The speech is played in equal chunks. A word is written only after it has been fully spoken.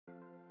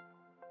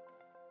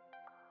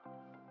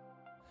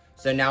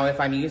So now if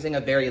I'm using a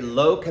very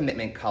low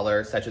commitment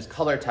color, such as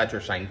Color Touch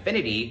or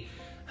Shinefinity,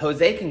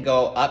 Jose can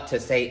go up to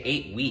say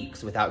 8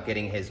 weeks without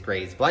getting his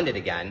grays blended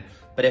again.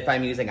 But if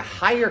I'm using a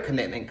higher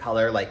commitment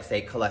color, like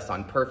say Color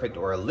Perfect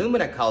or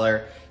Illumina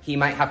color, he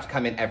might have to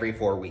come in every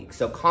 4 weeks.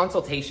 So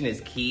consultation is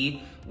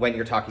key when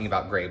you're talking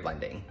about gray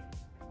blending.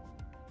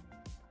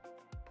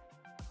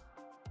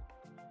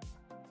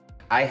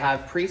 I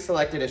have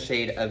pre-selected a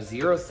shade of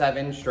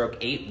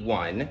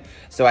 07/81.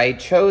 So I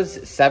chose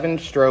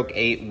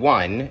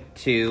 7/81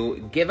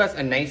 to give us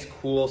a nice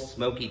cool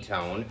smoky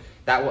tone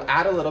that will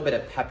add a little bit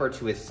of pepper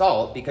to his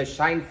salt, because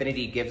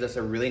Shinefinity gives us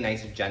a really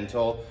nice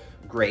gentle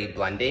gray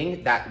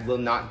blending that will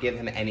not give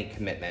him any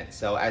commitment.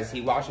 So as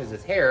he washes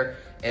his hair,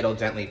 it'll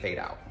gently fade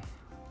out.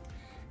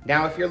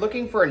 Now, if you're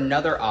looking for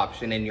another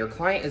option and your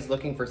client is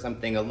looking for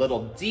something a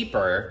little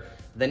deeper,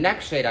 the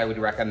next shade I would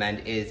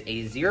recommend is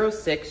a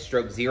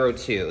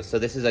 06/02. So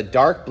this is a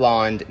dark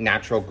blonde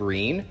natural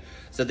green.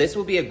 So this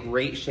will be a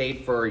great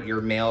shade for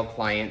your male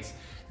clients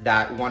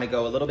that want to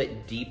go a little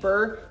bit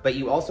deeper, but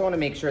you also want to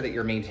make sure that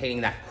you're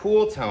maintaining that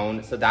cool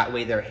tone so that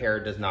way their hair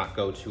does not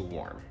go too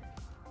warm.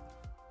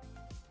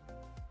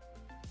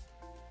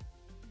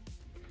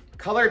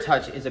 Color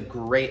Touch is a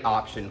great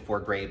option for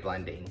gray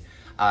blending.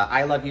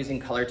 I love using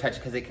Color Touch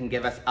because it can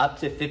give us up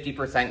to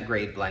 50%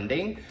 gray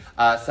blending.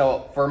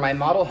 So for my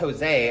model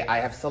Jose, I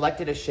have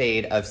selected a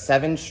shade of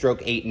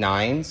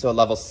 7/89, so a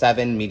level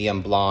 7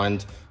 medium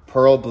blonde,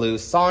 pearl blue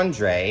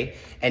Cendre.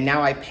 And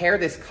now I pair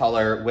this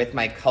color with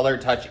my Color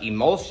Touch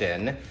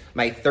emulsion,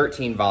 my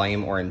 13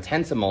 volume or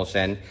intense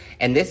emulsion.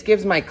 And this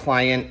gives my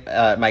client,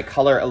 my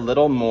color a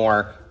little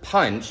more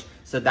punch,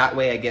 so that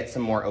way I get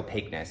some more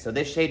opaqueness. So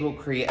this shade will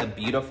create a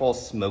beautiful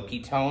smoky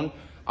tone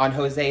on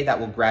Jose that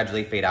will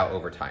gradually fade out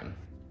over time.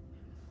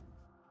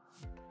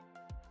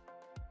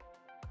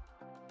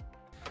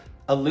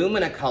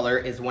 Illumina color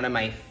is one of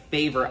my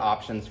favorite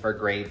options for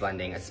gray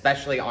blending,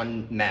 especially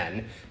on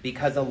men,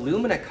 because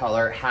Illumina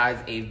color has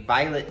a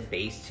violet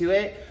base to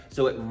it,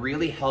 so it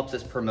really helps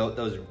us promote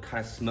those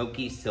kind of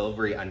smoky,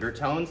 silvery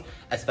undertones,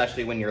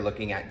 especially when you're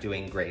looking at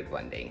doing gray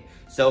blending.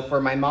 So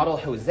for my model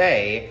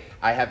Jose,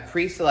 I have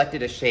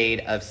pre-selected a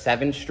shade of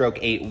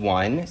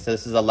 7/81, so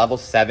this is a level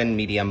 7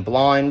 medium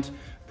blonde,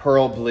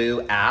 pearl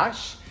blue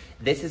ash.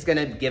 This is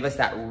gonna give us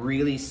that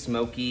really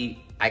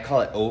smoky, I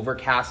call it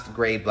overcast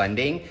gray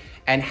blending.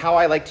 And how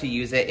I like to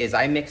use it is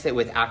I mix it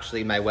with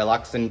actually my Wella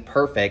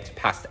Perfect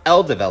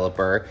Pastel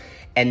developer.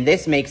 And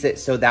this makes it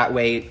so that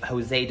way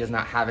Jose does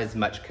not have as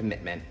much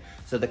commitment.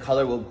 So the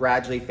color will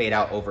gradually fade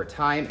out over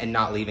time and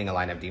not leaving a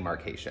line of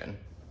demarcation.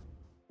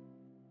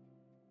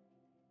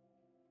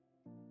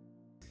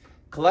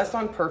 Color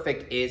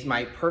Perfect is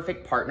my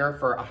perfect partner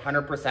for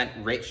 100%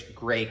 rich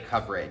gray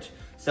coverage.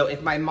 So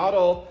if my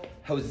model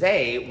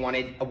Jose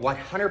wanted a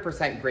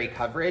 100% gray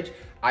coverage,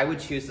 I would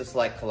choose to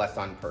select Color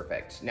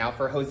Perfect. Now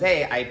for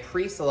Jose, I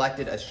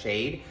pre-selected a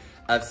shade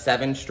of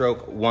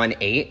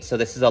 7/18. So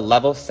this is a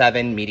level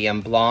 7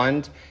 medium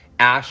blonde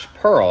ash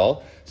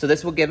pearl. So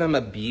this will give him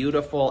a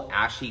beautiful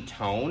ashy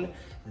tone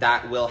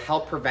that will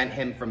help prevent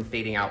him from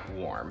fading out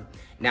warm.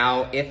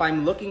 Now, if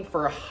I'm looking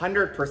for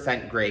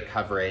 100% gray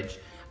coverage,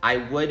 I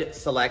would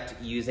select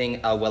using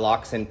a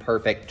Wella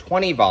Perfect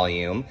 20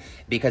 volume,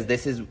 because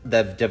this is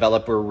the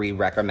developer we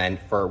recommend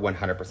for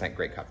 100%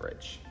 gray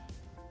coverage.